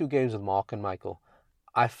after these two games with Mark and Michael,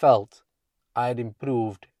 I felt I had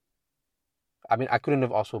improved. I mean, I couldn't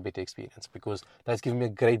have asked for a better experience because that's given me a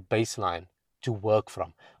great baseline to work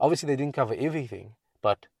from. Obviously, they didn't cover everything,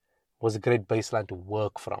 but was a great baseline to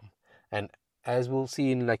work from. And as we'll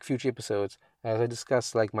see in like future episodes, as I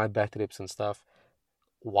discuss like my bad trips and stuff,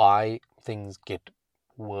 why things get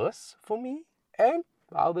worse for me and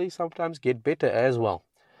how they sometimes get better as well.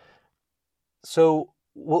 So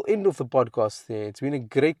we'll end off the podcast there. It's been a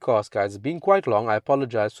great cast, guys. It's been quite long. I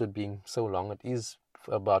apologize for it being so long. It is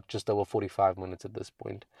about just over 45 minutes at this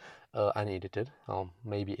point, unedited, or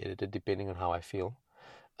maybe edited, depending on how I feel,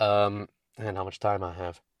 and how much time I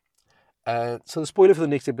have. So the spoiler for the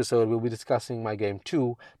next episode, we'll be discussing my game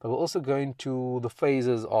 2, but we're also going to the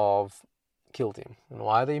phases of Kill Team and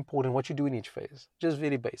why they're important, what you do in each phase. Just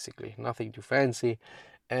very basically, nothing too fancy.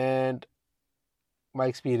 And my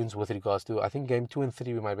experience with regards to, I think game 2 and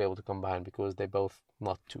 3 we might be able to combine because they're both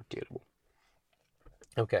not too terrible.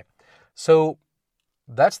 Okay, so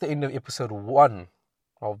that's the end of episode 1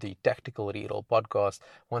 of the Tactical Reroll podcast.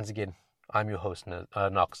 Once again, I'm your host,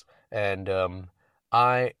 Knox, and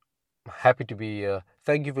I'm happy to be here.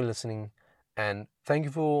 Thank you for listening, and thank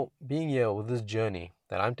you for being here with this journey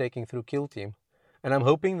that I'm taking through Kill Team. And I'm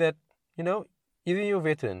hoping that, either you're a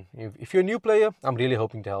veteran, if you're a new player, I'm really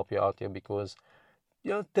hoping to help you out here because,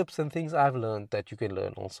 tips and things I've learned that you can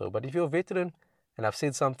learn also. But if you're a veteran and I've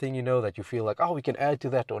said something, that you feel like, oh, we can add to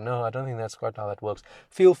that, or no, I don't think that's quite how that works,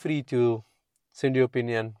 feel free to send your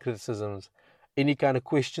opinion, criticisms, any kind of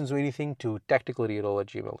questions or anything to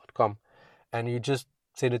tacticalreroll@gmail.com, and you just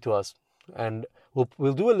send it to us. And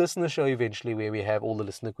we'll do a listener show eventually where we have all the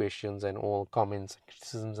listener questions and all comments,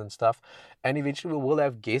 criticisms and stuff. And eventually we will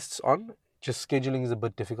have guests on. Just scheduling is a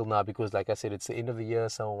bit difficult now because, like I said, it's the end of the year.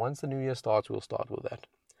 So once the new year starts, we'll start with that.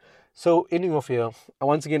 So ending off here,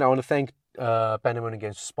 once again, I want to thank Pandemonium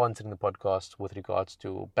Games for sponsoring the podcast with regards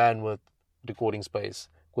to bandwidth, recording space,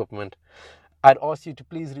 equipment. I'd ask you to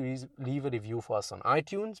please leave a review for us on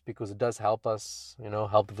iTunes because it does help us,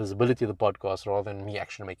 help the visibility of the podcast rather than me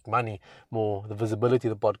actually making money. More the visibility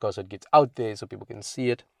of the podcast, so it gets out there so people can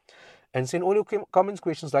see it. And send all your comments,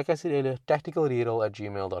 questions, like I said earlier,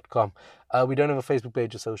 tacticalreroll@gmail.com. We don't have a Facebook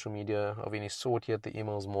page or social media of any sort yet. The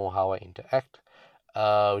email is more how I interact,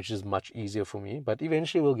 which is much easier for me. But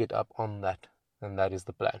eventually we'll get up on that, and that is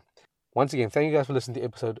the plan. Once again, thank you guys for listening to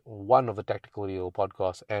episode 1 of the Tactical Reroll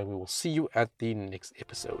podcast, and we will see you at the next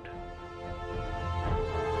episode.